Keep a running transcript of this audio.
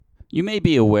You may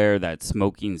be aware that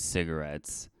smoking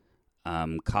cigarettes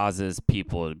causes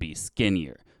people to be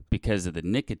skinnier because of the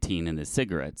nicotine in the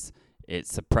cigarettes. It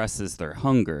suppresses their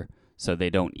hunger, so they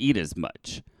don't eat as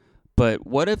much. But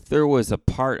what if there was a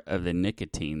part of the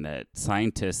nicotine that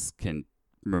scientists can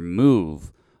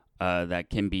remove that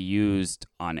can be used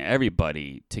on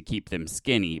everybody to keep them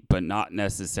skinny, but not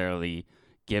necessarily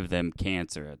give them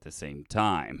cancer at the same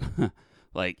time?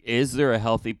 Like, is there a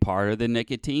healthy part of the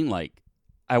nicotine? Like,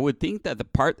 I would think that the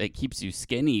part that keeps you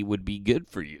skinny would be good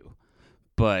for you,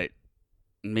 but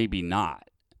maybe not.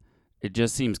 It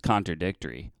just seems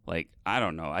contradictory. Like, I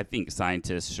don't know. I think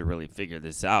scientists should really figure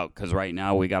this out, because right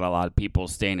now we got a lot of people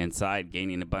staying inside,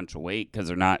 gaining a bunch of weight because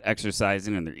they're not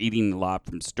exercising and they're eating a lot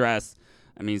from stress.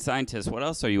 I mean, scientists, what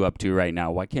else are you up to right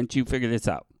now? Why can't you figure this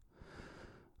out?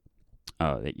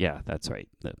 Oh, yeah, that's right.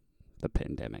 The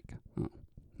pandemic. Oh.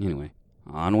 Anyway,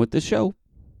 on with the show.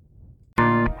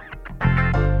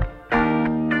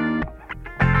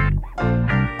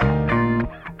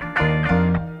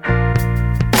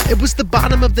 It was the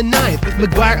bottom of the ninth with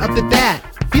McGuire up at bat.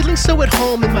 Feeling so at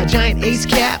home in my giant ace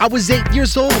cap. I was 8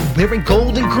 years old, wearing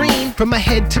gold and green. From my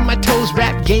head to my toes,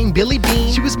 rap game Billy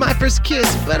Bean. She was my first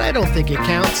kiss, but I don't think it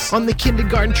counts. On the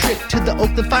kindergarten trip to the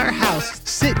Oakland Firehouse,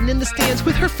 sitting in the stands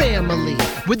with her family,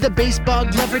 with the baseball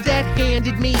glove her dad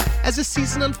handed me. As the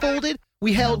season unfolded,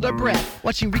 we held our breath,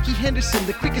 watching Ricky Henderson,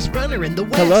 the quickest runner in the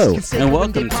West. Hello, and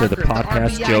welcome to the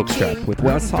podcast Jokestrap with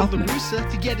Wes Hoffman.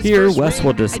 Here, Wes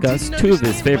will discuss two of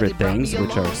his favorite things,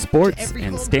 which are sports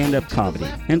and stand-up comedy,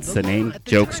 hence the name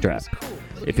Jokestrap.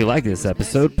 If you like this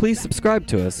episode, please subscribe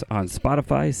to us on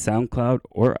Spotify, SoundCloud,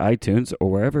 or iTunes,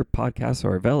 or wherever podcasts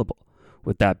are available.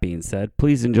 With that being said,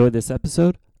 please enjoy this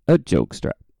episode of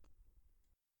Jokestrap.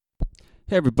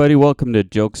 Hey everybody, welcome to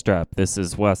Jokestrap. This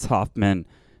is Wes Hoffman.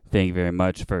 Thank you very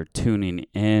much for tuning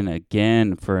in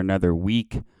again for another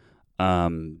week.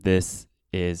 This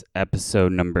is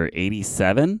episode number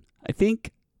 87, I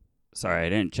think. Sorry, I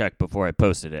didn't check before I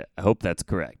posted it. I hope that's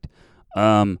correct.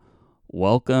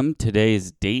 Welcome.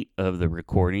 Today's date of the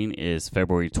recording is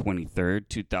February 23rd,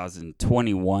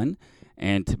 2021.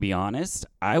 And to be honest,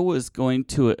 I was going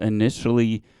to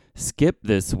initially skip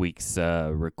this week's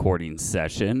recording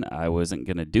session. I wasn't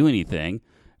going to do anything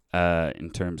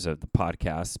in terms of the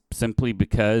podcast, simply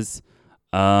because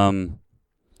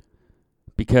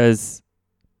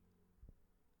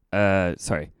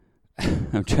sorry,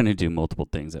 I'm trying to do multiple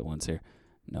things at once here.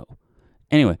 No.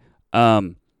 Anyway,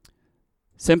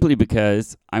 simply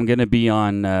because I'm going to be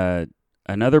on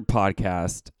another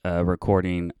podcast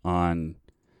recording on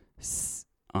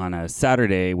a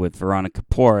Saturday with Veronica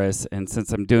Porras, and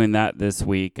since I'm doing that this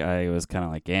week, I was kind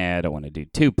of like, I don't want to do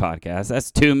two podcasts.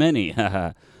 That's too many.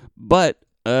 But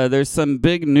there's some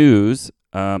big news,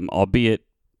 albeit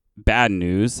bad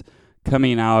news,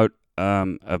 coming out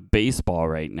of baseball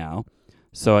right now.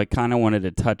 So I kind of wanted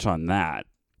to touch on that.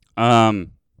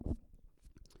 The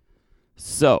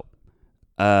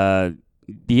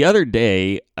other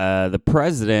day, the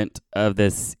president of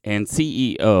this and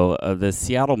CEO of the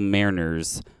Seattle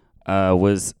Mariners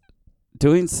was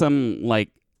doing some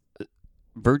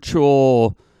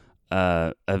virtual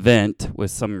event with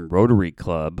some Rotary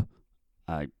Club.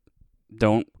 I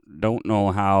don't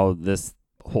know how this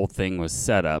whole thing was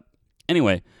set up.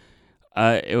 Anyway,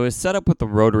 it was set up with the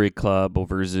Rotary Club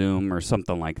over Zoom or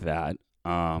something like that.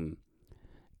 And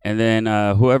then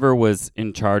whoever was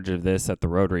in charge of this at the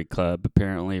Rotary Club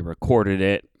apparently recorded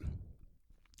it,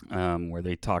 where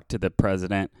they talked to the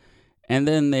president, and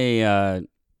then they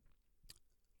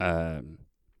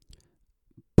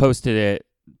posted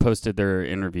their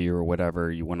interview or whatever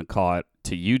you want to call it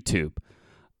to YouTube.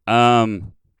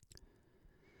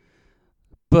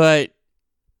 But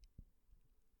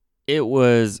it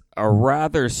was a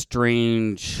rather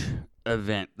strange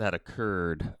event that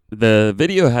occurred. The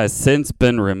video has since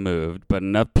been removed, but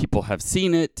enough people have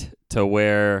seen it to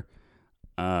where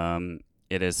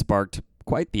it has sparked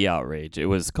quite the outrage. It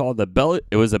was called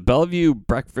it was a Bellevue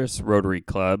Breakfast Rotary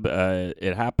Club.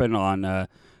 It happened on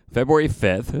February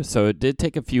 5th, so it did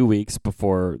take a few weeks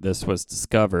before this was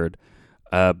discovered,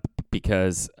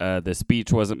 because the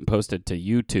speech wasn't posted to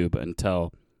YouTube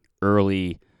until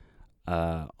early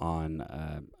on,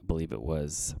 I believe it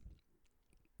was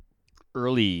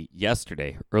early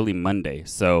Monday.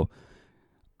 So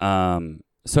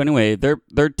anyway,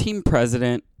 their team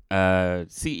president,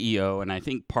 CEO, and I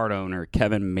think part owner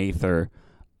Kevin Mather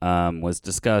was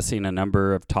discussing a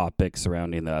number of topics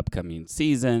surrounding the upcoming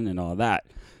season and all that.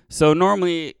 So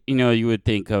normally, you would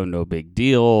think, oh, no big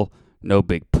deal, no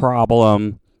big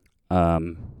problem.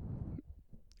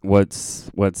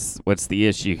 What's the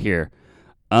issue here?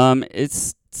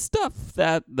 It's stuff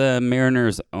that the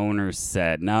Mariners owner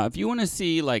said. Now, if you want to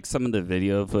see like some of the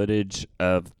video footage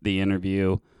of the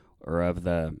interview or of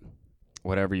the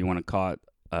whatever you want to call it,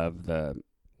 of the,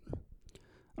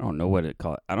 I don't know what it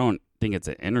called. I don't think it's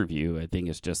an interview. I think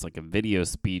it's just like a video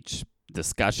speech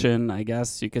discussion, I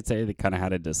guess you could say. They kind of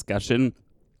had a discussion.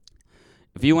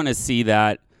 If you want to see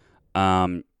that,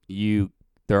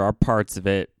 there are parts of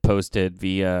it posted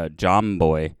via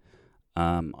Jomboy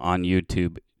on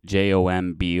YouTube,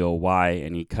 Jomboy,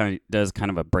 and he does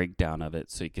kind of a breakdown of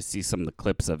it, so you can see some of the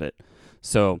clips of it.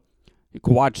 So you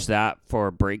can watch that for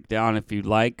a breakdown if you'd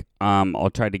like. I'll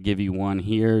try to give you one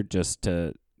here just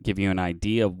to give you an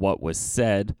idea of what was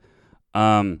said.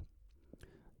 And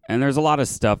there's a lot of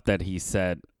stuff that he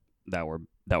said that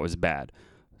was bad.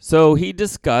 So he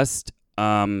discussed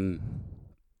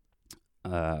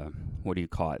what do you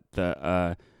call it?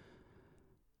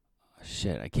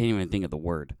 Shit, I can't even think of the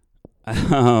word. He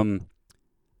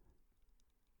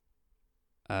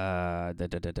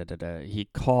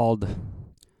called,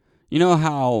 you know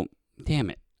how, damn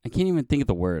it, I can't even think of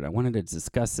the word. I wanted to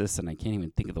discuss this and I can't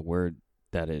even think of the word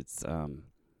okay.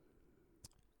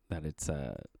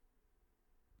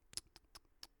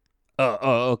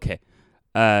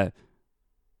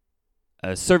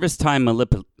 Service time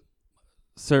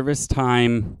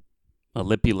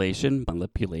manipulation?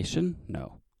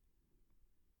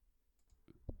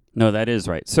 No, that is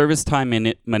right. Service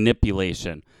time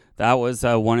manipulation. That was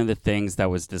one of the things that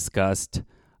was discussed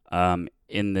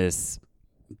in this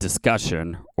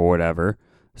discussion or whatever.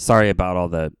 Sorry about all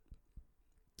the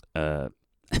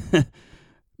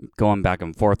going back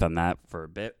and forth on that for a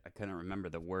bit. I couldn't remember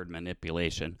the word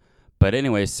manipulation. But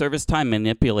anyway, service time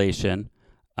manipulation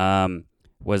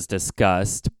was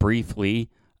discussed briefly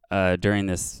during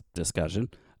this discussion.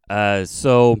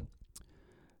 So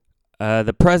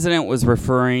the president was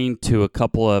referring to a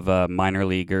couple of minor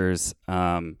leaguers,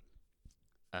 Jared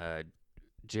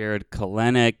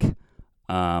Kelenic,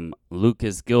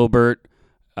 Lucas Gilbert.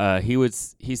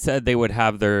 He said they would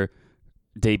have their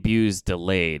debuts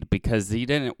delayed because he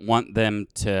didn't want them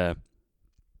to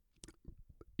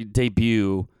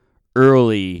debut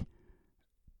early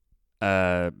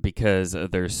because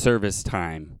of their service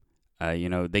time.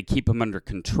 They keep them under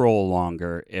control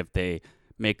longer if they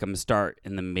make them start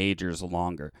in the majors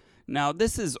longer. Now,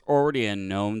 this is already a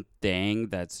known thing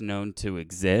that's known to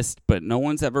exist, but no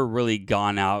one's ever really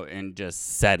gone out and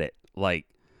just said it. Like,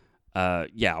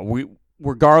 we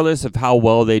regardless of how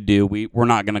well they do, we're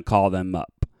not going to call them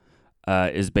up,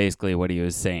 is basically what he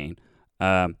was saying.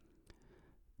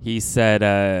 He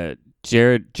said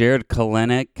Jared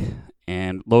Kelenic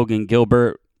and Logan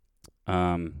Gilbert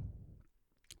would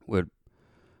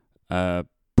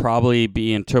probably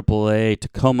be in AAA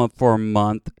Tacoma for a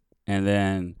month, and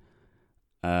then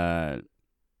of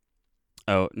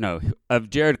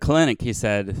Jared Kelenic, he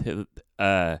said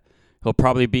he'll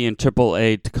probably be in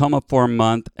AAA Tacoma for a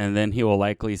month, and then he will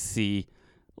likely see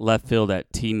left field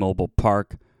at T-Mobile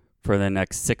Park for the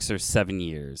next 6 or 7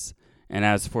 years. And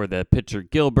as for the pitcher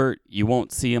Gilbert, you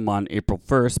won't see him on April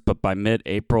 1st, but by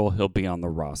mid-April, he'll be on the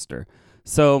roster.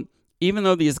 So even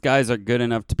though these guys are good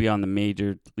enough to be on the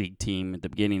major league team at the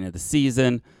beginning of the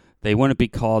season, they wouldn't be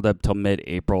called up till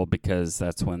mid-April because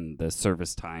that's when the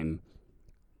service time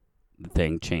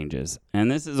thing changes. And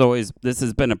this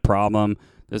has been a problem.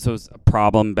 This was a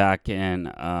problem back in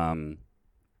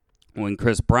when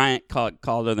Chris Bryant called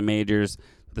to the majors.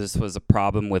 This was a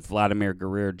problem with Vladimir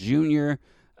Guerrero Jr.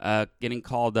 Getting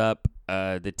called up.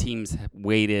 The teams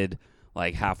waited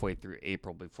like halfway through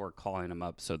April before calling him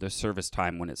up, so their service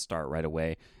time wouldn't start right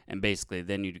away. And basically,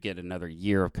 then you'd get another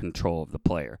year of control of the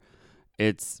player.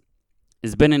 It's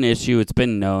been an issue. It's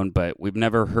been known, but we've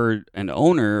never heard an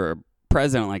owner or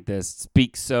president like this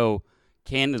speak so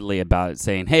candidly about it,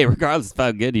 saying, hey, regardless of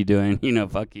how good you're doing,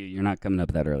 fuck you, you're not coming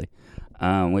up that early,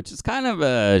 which is kind of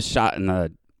a shot in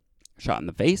the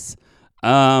face.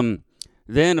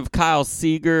 Then of Kyle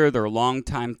Seager, their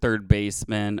longtime third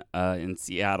baseman in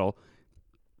Seattle,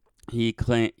 he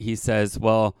says,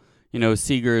 well,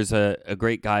 Seager is a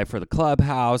great guy for the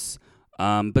clubhouse,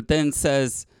 but then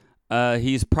says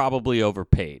he's probably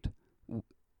overpaid.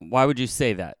 Why would you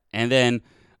say that? And then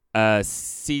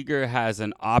Seager has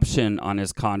an option on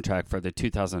his contract for the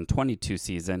 2022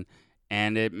 season,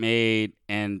 and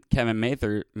Kevin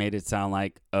Mather made it sound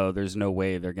like, oh, there's no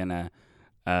way they're gonna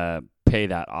pay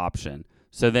that option.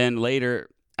 So then later,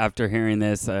 after hearing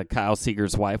this, Kyle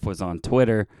Seager's wife was on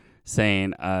Twitter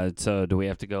saying, so do we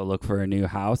have to go look for a new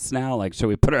house now? Like, should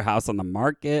we put our house on the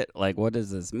market? Like, what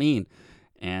does this mean?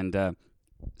 And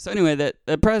so anyway,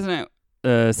 the president,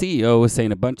 CEO was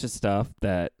saying a bunch of stuff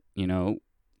that,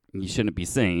 you shouldn't be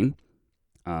saying.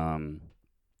 And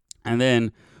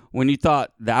then when you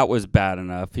thought that was bad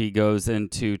enough, he goes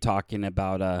into talking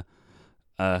about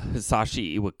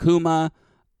Hisashi Iwakuma,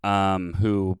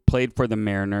 who played for the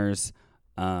Mariners,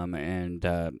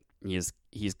 and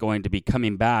he's going to be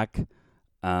coming back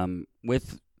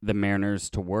with the Mariners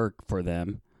to work for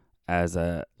them as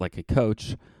a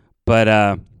coach,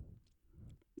 but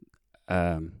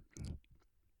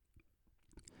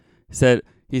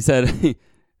he said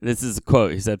this is a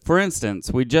quote. He said, "For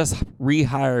instance, we just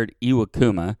rehired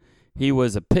Iwakuma. He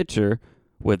was a pitcher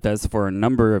with us for a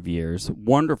number of years.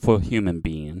 Wonderful human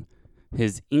being.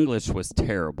 His English was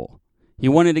terrible. He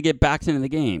wanted to get back into the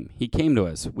game. He came to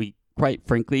us. We, quite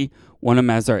frankly, want him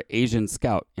as our Asian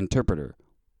scout interpreter.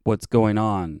 What's going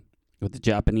on with the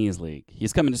Japanese league?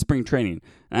 He's coming to spring training.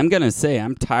 And I'm going to say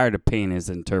I'm tired of paying his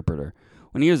interpreter.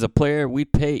 When he was a player,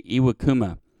 we'd pay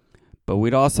Iwakuma, but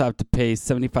we'd also have to pay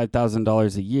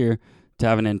 $75,000 a year to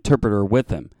have an interpreter with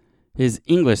him. His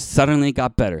English suddenly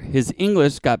got better. His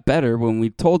English got better when we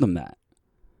told him that."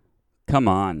 Come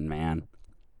on, man.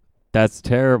 That's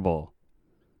terrible.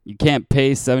 You can't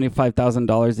pay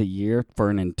 $75,000 a year for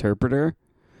an interpreter?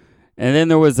 And then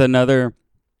there was another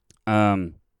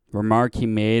remark he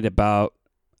made about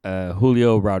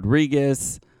Julio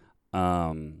Rodriguez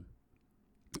in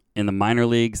the minor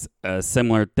leagues. A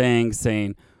similar thing,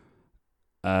 saying,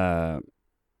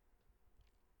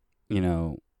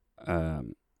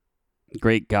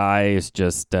 great guy is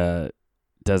just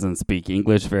doesn't speak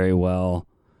English very well.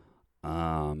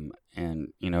 And,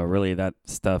 really that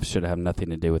stuff should have nothing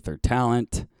to do with their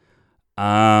talent.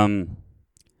 And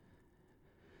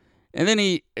then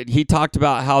he talked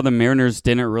about how the Mariners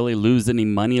didn't really lose any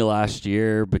money last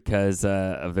year because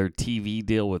of their TV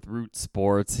deal with Root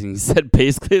Sports. And he said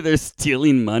basically they're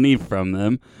stealing money from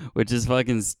them, which is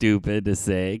fucking stupid to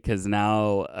say, because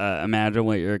now imagine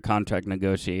what your contract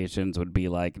negotiations would be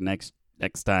like next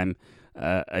time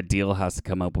a deal has to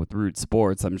come up with Root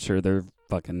Sports. I'm sure they're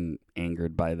fucking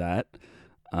angered by that.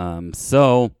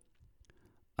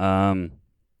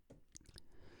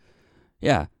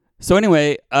 Yeah. So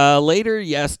anyway, later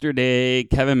yesterday,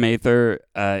 Kevin Mather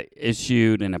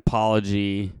issued an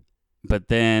apology, but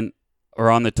then,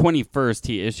 or on the 21st,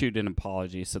 he issued an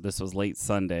apology. So this was late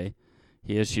Sunday.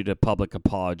 He issued a public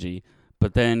apology,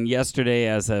 but then yesterday,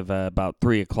 as of about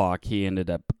 3 o'clock, he ended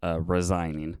up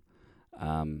resigning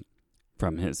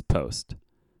from his post.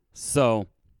 So,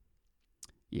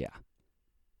 yeah,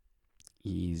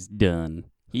 he's done.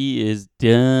 He is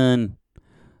done.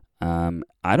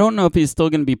 I don't know if he's still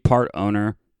going to be part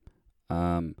owner.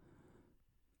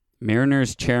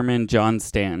 Mariners chairman John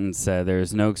Stanton said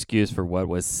there's no excuse for what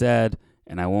was said,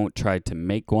 and I won't try to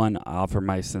make one. I offer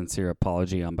my sincere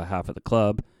apology on behalf of the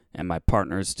club and my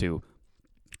partners to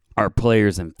our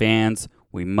players and fans.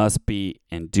 We must be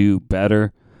and do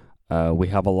better. We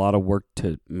have a lot of work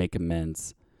to make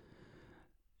amends.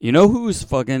 You know who's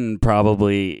fucking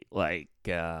probably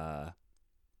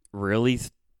really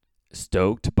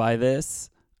stoked by this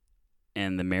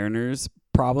and the Mariners'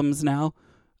 problems now?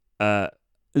 The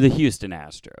Houston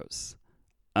Astros.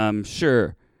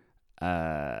 Sure,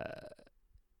 a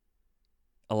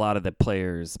lot of the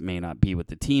players may not be with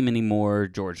the team anymore.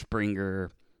 George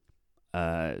Springer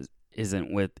is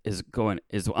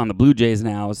on the Blue Jays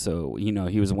now, so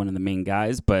he was one of the main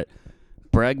guys. But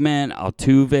Bregman,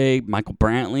 Altuve, Michael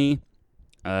Brantley,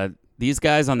 these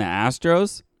guys on the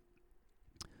Astros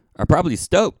are probably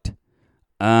stoked.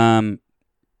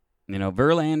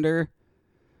 Verlander,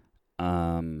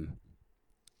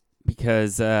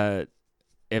 because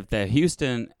if the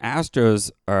Houston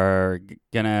Astros are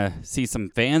gonna see some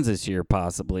fans this year,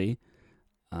 possibly,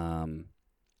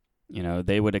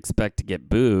 they would expect to get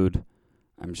booed,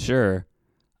 I'm sure.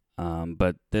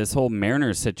 But this whole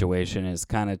Mariners situation is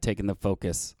kind of taking the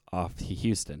focus off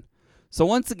Houston. So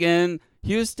once again,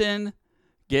 Houston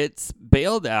gets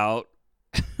bailed out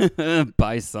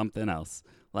by something else.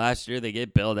 Last year, they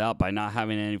get bailed out by not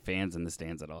having any fans in the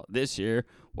stands at all. This year,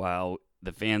 while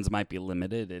the fans might be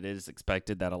limited, it is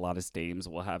expected that a lot of stadiums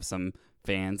will have some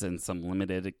fans in some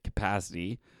limited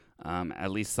capacity,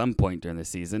 at least some point during the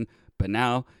season. But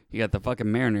now, you got the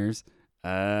fucking Mariners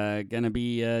gonna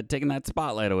be taking that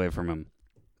spotlight away from them.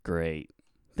 Great.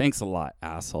 Thanks a lot,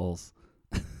 assholes.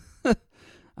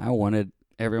 I wanted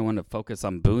everyone to focus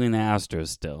on booing the Astros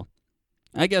still.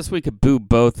 I guess we could boo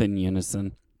both in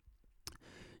unison.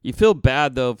 You feel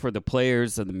bad, though, for the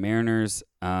players of the Mariners.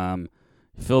 You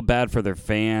feel bad for their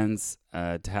fans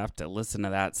to have to listen to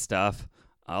that stuff.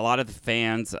 A lot of the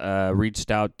fans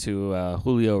reached out to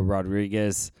Julio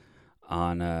Rodriguez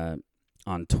on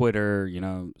Twitter,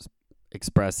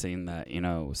 expressing that,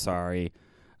 sorry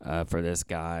for this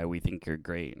guy. We think you're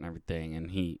great and everything.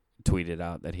 And he tweeted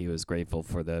out that he was grateful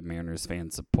for the Mariners fan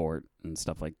support and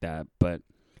stuff like that. But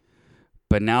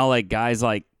now, like, guys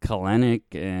like Kalenic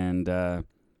and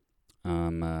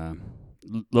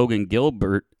Logan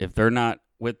Gilbert, if they're not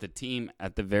with the team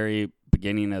at the very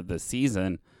beginning of the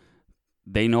season,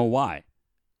 they know why.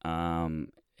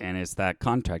 And it's that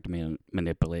contract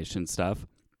manipulation stuff.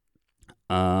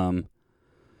 Apparently,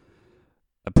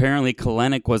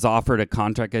 Kalenic was offered a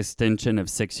contract extension of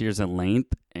 6 years in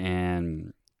length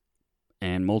and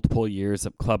multiple years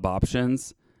of club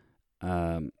options.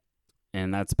 And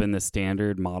that's been the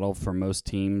standard model for most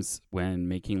teams when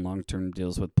making long-term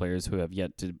deals with players who have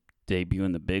yet to debut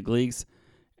in the big leagues.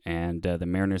 And the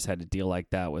Mariners had a deal like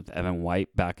that with Evan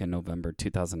White back in November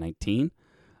 2019.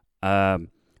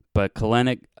 But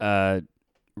Kalenic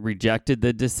rejected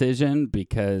the decision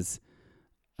because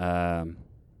Kalenic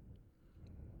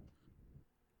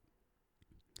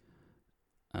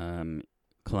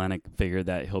figured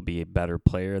that he'll be a better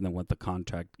player than what the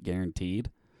contract guaranteed.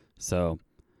 So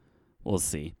we'll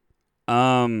see.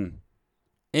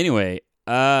 Anyway,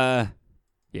 yeah.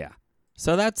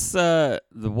 So that's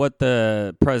what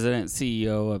the president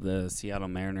CEO of the Seattle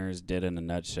Mariners did in a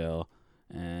nutshell.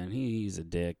 And he's a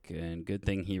dick, and good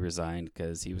thing he resigned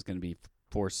because he was going to be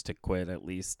forced to quit at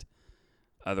least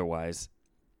otherwise.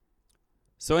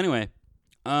 So anyway,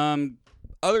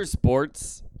 other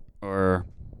sports or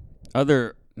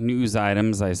other news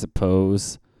items, I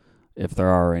suppose, if there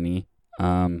are any.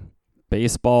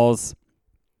 Baseball's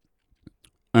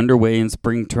underway in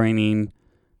spring training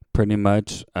pretty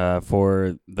much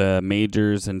for the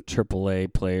majors and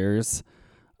AAA players.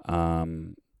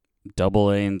 Double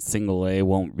A and Single A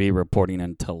won't be reporting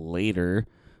until later,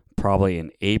 probably in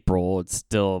April. It's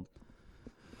still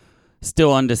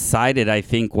undecided, I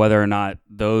think, whether or not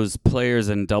those players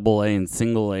in Double A and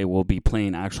Single A will be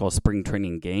playing actual spring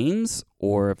training games,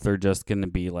 or if they're just going to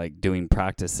be like doing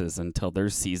practices until their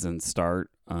seasons start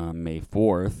May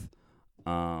 4th.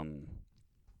 I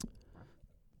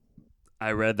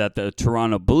read that the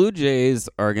Toronto Blue Jays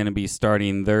are going to be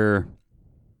starting their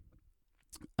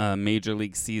Major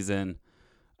League season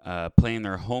playing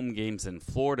their home games in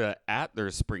Florida at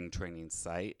their spring training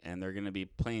site, and they're going to be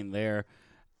playing there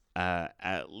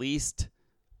at least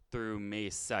through May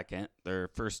 2nd. Their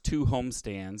first two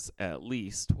homestands at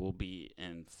least will be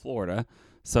in Florida.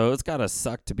 So it's got to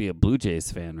suck to be a Blue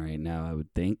Jays fan right now, I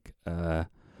would think.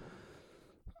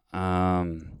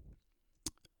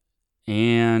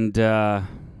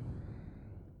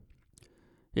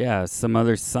 Yeah, some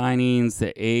other signings.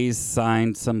 The A's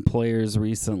signed some players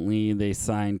recently. They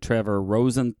signed Trevor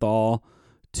Rosenthal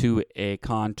to a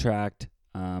contract.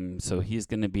 So he's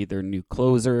going to be their new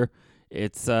closer.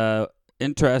 It's a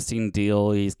interesting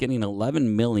deal. He's getting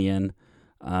 $11 million,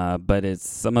 but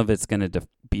some of it's going to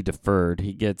be deferred.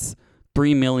 He gets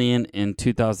 $3 million in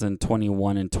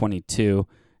 2021 and 22,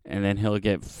 and then he'll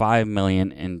get $5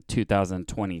 million in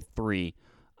 2023.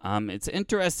 It's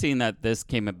interesting that this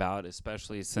came about,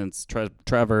 especially since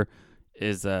Trevor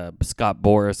is a Scott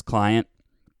Boras client.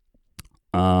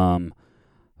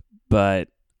 But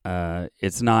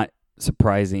it's not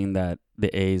surprising that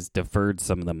the A's deferred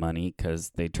some of the money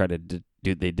because they tried to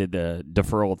they did the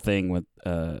deferral thing with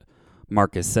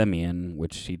Marcus Semien,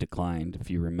 which he declined.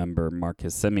 If you remember,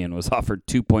 Marcus Semien was offered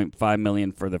 $2.5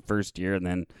 million for the first year and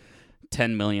then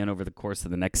 $10 million over the course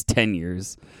of the next 10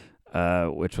 years,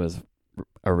 which was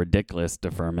a ridiculous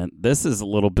deferment. This is a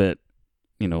little bit,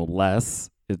 less.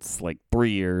 It's like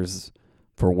 3 years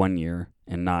for 1 year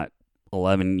and not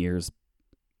 11 years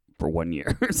for 1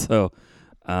 year. So,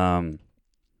 but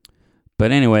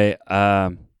anyway, I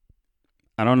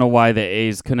don't know why the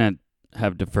A's couldn't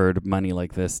have deferred money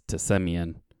like this to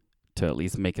Semien to at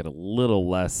least make it a little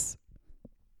less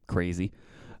crazy.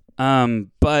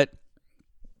 But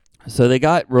so they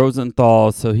got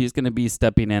Rosenthal, so he's going to be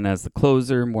stepping in as the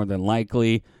closer more than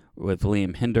likely with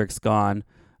Liam Hendricks gone.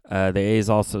 The A's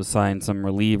also signed some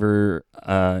reliever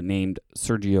named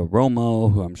Sergio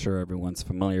Romo, who I'm sure everyone's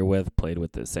familiar with, played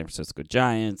with the San Francisco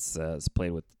Giants, has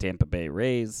played with the Tampa Bay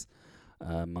Rays,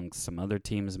 amongst some other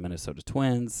teams, Minnesota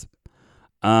Twins.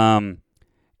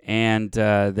 And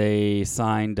they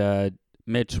signed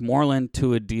Mitch Moreland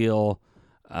to a deal.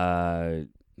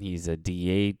 He's a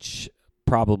DH,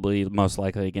 probably most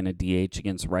likely going to DH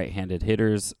against right-handed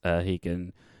hitters. He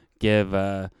can give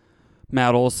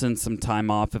Matt Olson some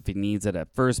time off if he needs it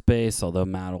at first base, although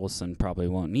Matt Olson probably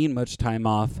won't need much time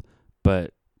off,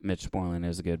 but Mitch Moreland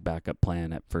is a good backup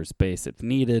plan at first base if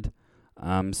needed.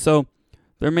 So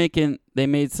they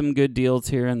made some good deals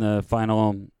here in the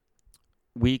final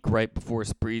week right before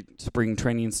spring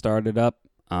training started up.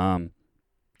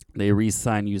 They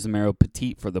re-signed Yusmeiro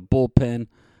Petit for the bullpen.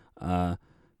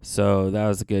 So that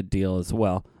was a good deal as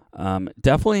well.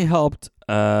 Definitely helped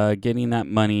getting that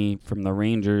money from the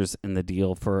Rangers in the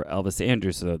deal for Elvis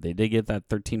Andrus. So they did get that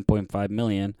 $13.5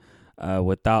 million.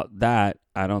 Without that,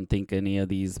 I don't think any of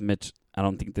these I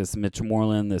don't think this Mitch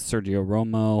Moreland, the Sergio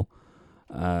Romo,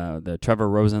 the Trevor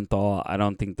Rosenthal, I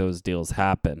don't think those deals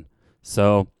happen.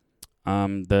 So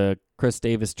the Chris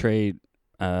Davis trade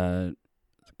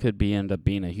could end up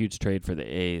being a huge trade for the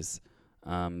A's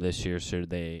this year should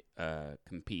they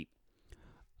compete.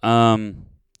 The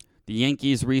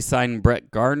Yankees re-signed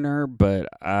Brett Gardner, but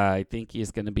I think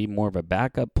he's going to be more of a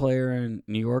backup player in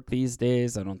New York these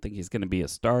days. I don't think he's going to be a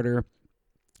starter.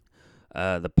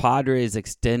 The Padres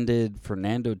extended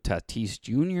Fernando Tatis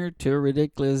Jr. to a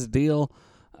ridiculous deal.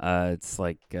 It's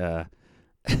like the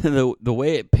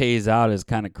way it pays out is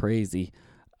kind of crazy.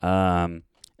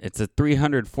 It's a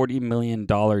 $340 million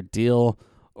deal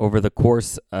over the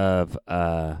course of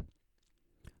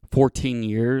 14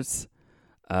 years.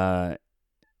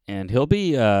 And he'll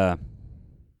be it'll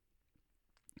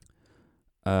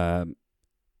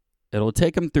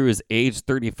take him through his age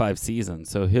 35 season.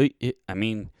 So he'll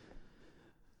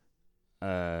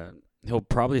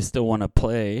probably still want to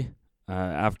play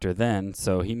after then.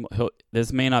 So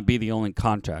this may not be the only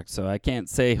contract. So I can't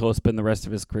say he'll spend the rest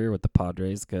of his career with the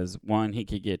Padres because, one, he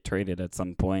could get traded at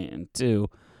some point, and two,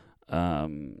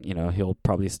 he'll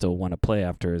probably still want to play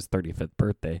after his 35th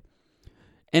birthday.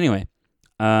 Anyway,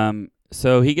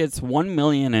 so he gets $1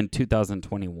 million in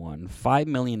 2021, $5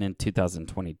 million in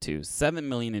 2022, $7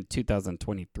 million in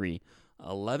 2023,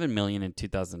 $11 million in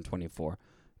 2024,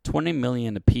 $20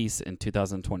 million apiece in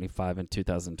 2025 and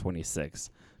 2026,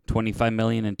 $25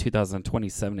 million in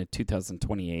 2027 and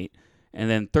 2028, and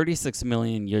then $36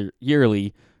 million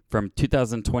yearly from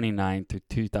 2029 through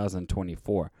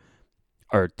 2024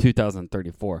 or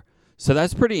 2034. So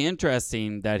that's pretty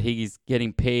interesting that he's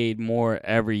getting paid more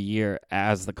every year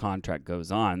as the contract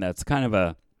goes on. That's kind of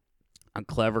a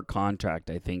clever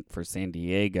contract, I think, for San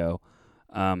Diego.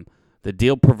 The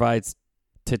deal provides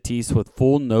Tatis with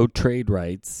full no-trade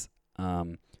rights.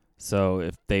 So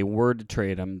if they were to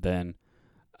trade him, then,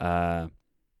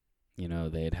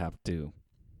 they'd have to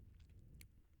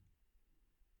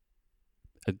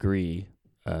agree.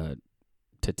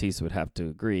 Tatis would have to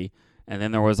agree. And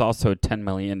then there was also a $10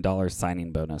 million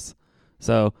signing bonus.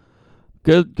 So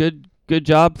good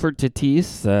job for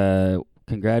Tatis.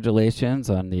 Congratulations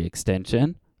on the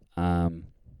extension.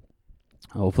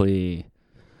 Hopefully,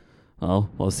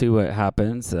 we'll see what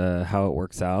happens, how it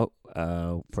works out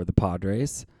for the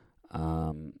Padres.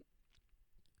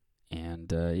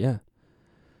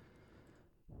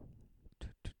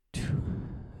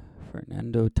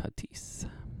 Fernando Tatis.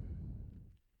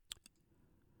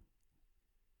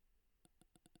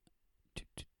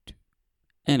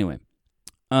 Anyway,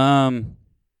 so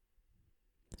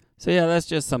yeah, that's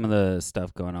just some of the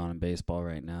stuff going on in baseball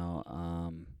right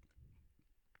now.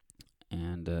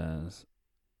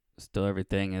 Still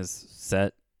everything is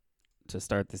set to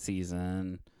start the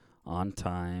season on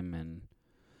time and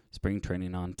spring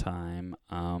training on time.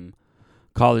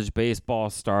 College baseball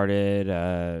started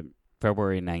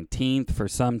February 19th for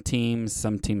some teams.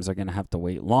 Some teams are going to have to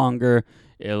wait longer.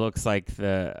 It looks like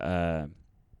the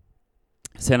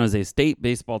San Jose State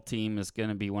baseball team is going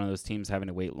to be one of those teams having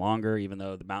to wait longer, even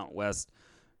though the Mountain West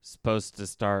is supposed to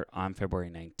start on February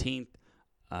 19th.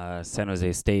 San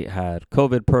Jose State had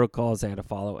COVID protocols they had to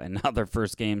follow, and now their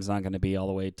first game is not going to be all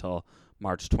the way till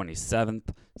March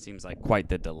 27th. Seems like quite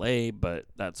the delay, but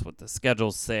that's what the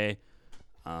schedules say.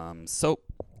 So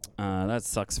that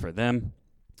sucks for them.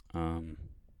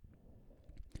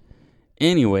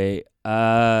 Anyway,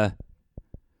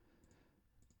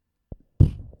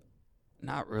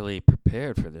 not really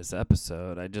prepared for this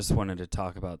episode. I just wanted to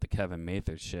talk about the Kevin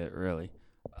Mather shit, really.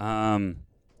 The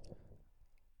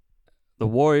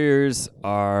Warriors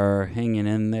are hanging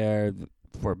in there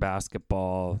for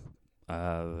basketball.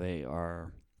 They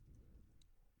are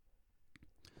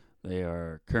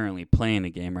currently playing a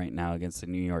game right now against the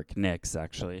New York Knicks,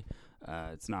 actually.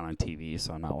 It's not on TV,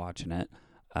 so I'm not watching it.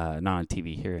 Not on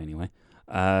TV here, anyway.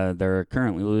 They're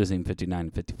currently losing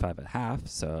 59-55 at half,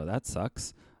 so that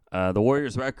sucks. The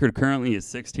Warriors' record currently is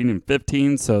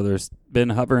 16-15, so there's been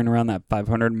hovering around that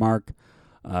 500 mark.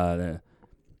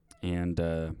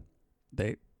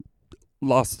 They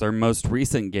lost their most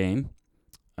recent game,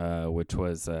 which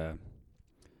was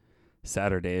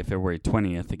Saturday, February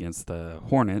 20th, against the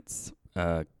Hornets.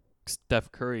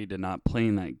 Steph Curry did not play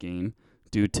in that game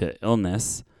due to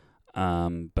illness,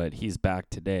 but he's back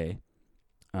today.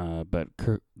 But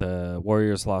the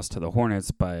Warriors lost to the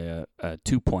Hornets by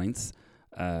 2 points.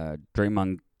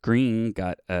 Draymond Green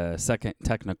got a second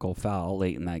technical foul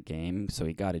late in that game, so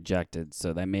he got ejected.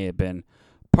 So that may have been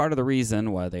part of the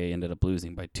reason why they ended up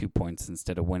losing by 2 points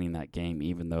instead of winning that game,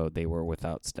 even though they were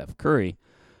without Steph Curry.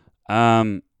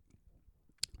 Then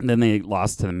they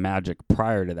lost to the Magic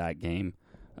prior to that game,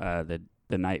 the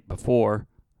night before,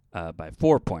 by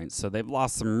 4 points. So they've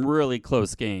lost some really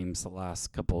close games the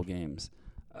last couple of games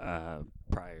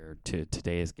prior to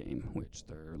today's game, which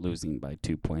they're losing by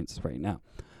 2 points right now.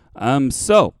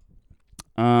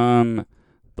 The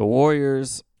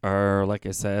Warriors are, like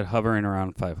I said, hovering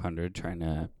around 500, trying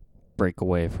to break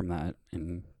away from that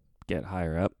and get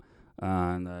higher up.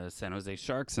 The San Jose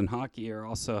Sharks in hockey are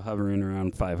also hovering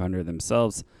around 500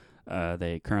 themselves.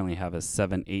 They currently have a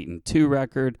 7-8-2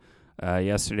 record.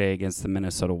 Yesterday against the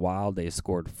Minnesota Wild, they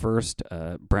scored first.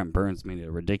 Brent Burns made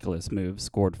a ridiculous move,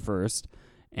 scored first,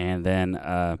 and then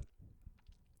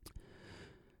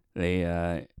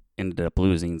they ended up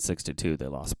losing 6-2. They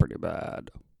lost pretty bad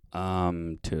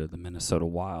to the Minnesota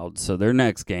Wild. So their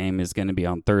next game is going to be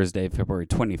on Thursday, February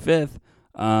 25th,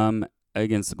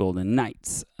 against the Golden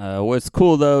Knights. What's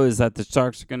cool, though, is that the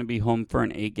Sharks are going to be home for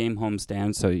an 8-game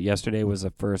homestand. So yesterday was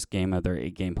the first game of their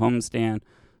 8-game homestand.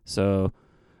 So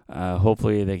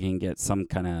hopefully they can get some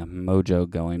kind of mojo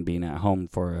going, being at home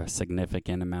for a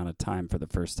significant amount of time for the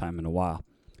first time in a while.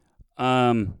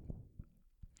 All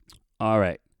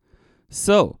right.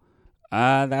 So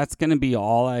that's going to be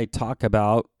all I talk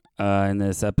about in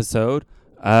this episode.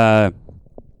 Want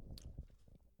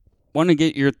to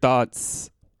get your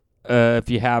thoughts, if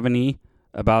you have any,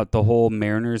 about the whole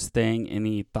Mariners thing.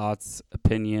 Any thoughts,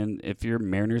 opinion? If you're a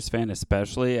Mariners fan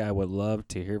especially, I would love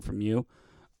to hear from you.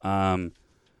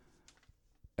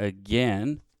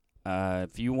 Again,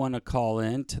 if you want to call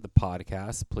in to the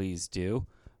podcast, please do.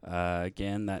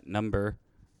 Again, that number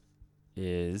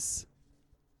is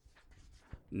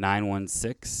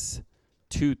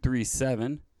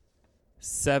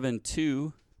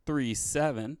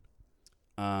 916-237-7237.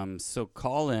 So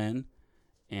call in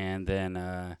and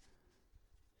then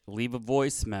leave a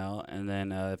voicemail. And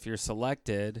then if you're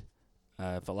selected,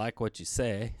 if I like what you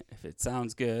say, if it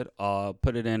sounds good, I'll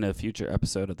put it in a future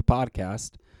episode of the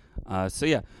podcast. So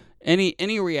yeah,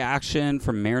 any reaction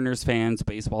from Mariners fans,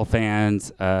 baseball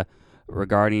fans,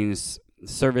 regarding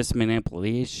service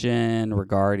manipulation,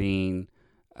 regarding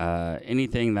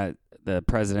anything that the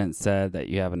president said that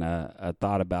you haven't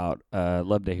thought about,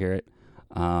 love to hear it.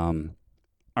 All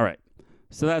right,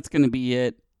 so that's going to be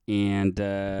it. And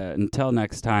until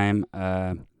next time,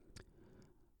 haha.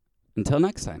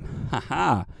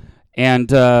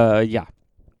 And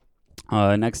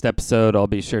next episode, I'll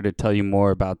be sure to tell you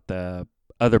more about the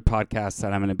other podcasts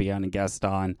that I'm going to be on a guest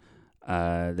on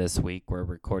this week. We're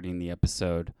recording the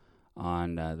episode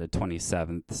on the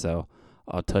 27th, so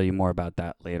I'll tell you more about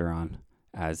that later on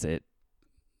as it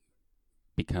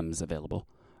becomes available.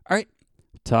 All right,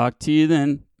 talk to you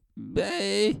then.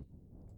 Bye.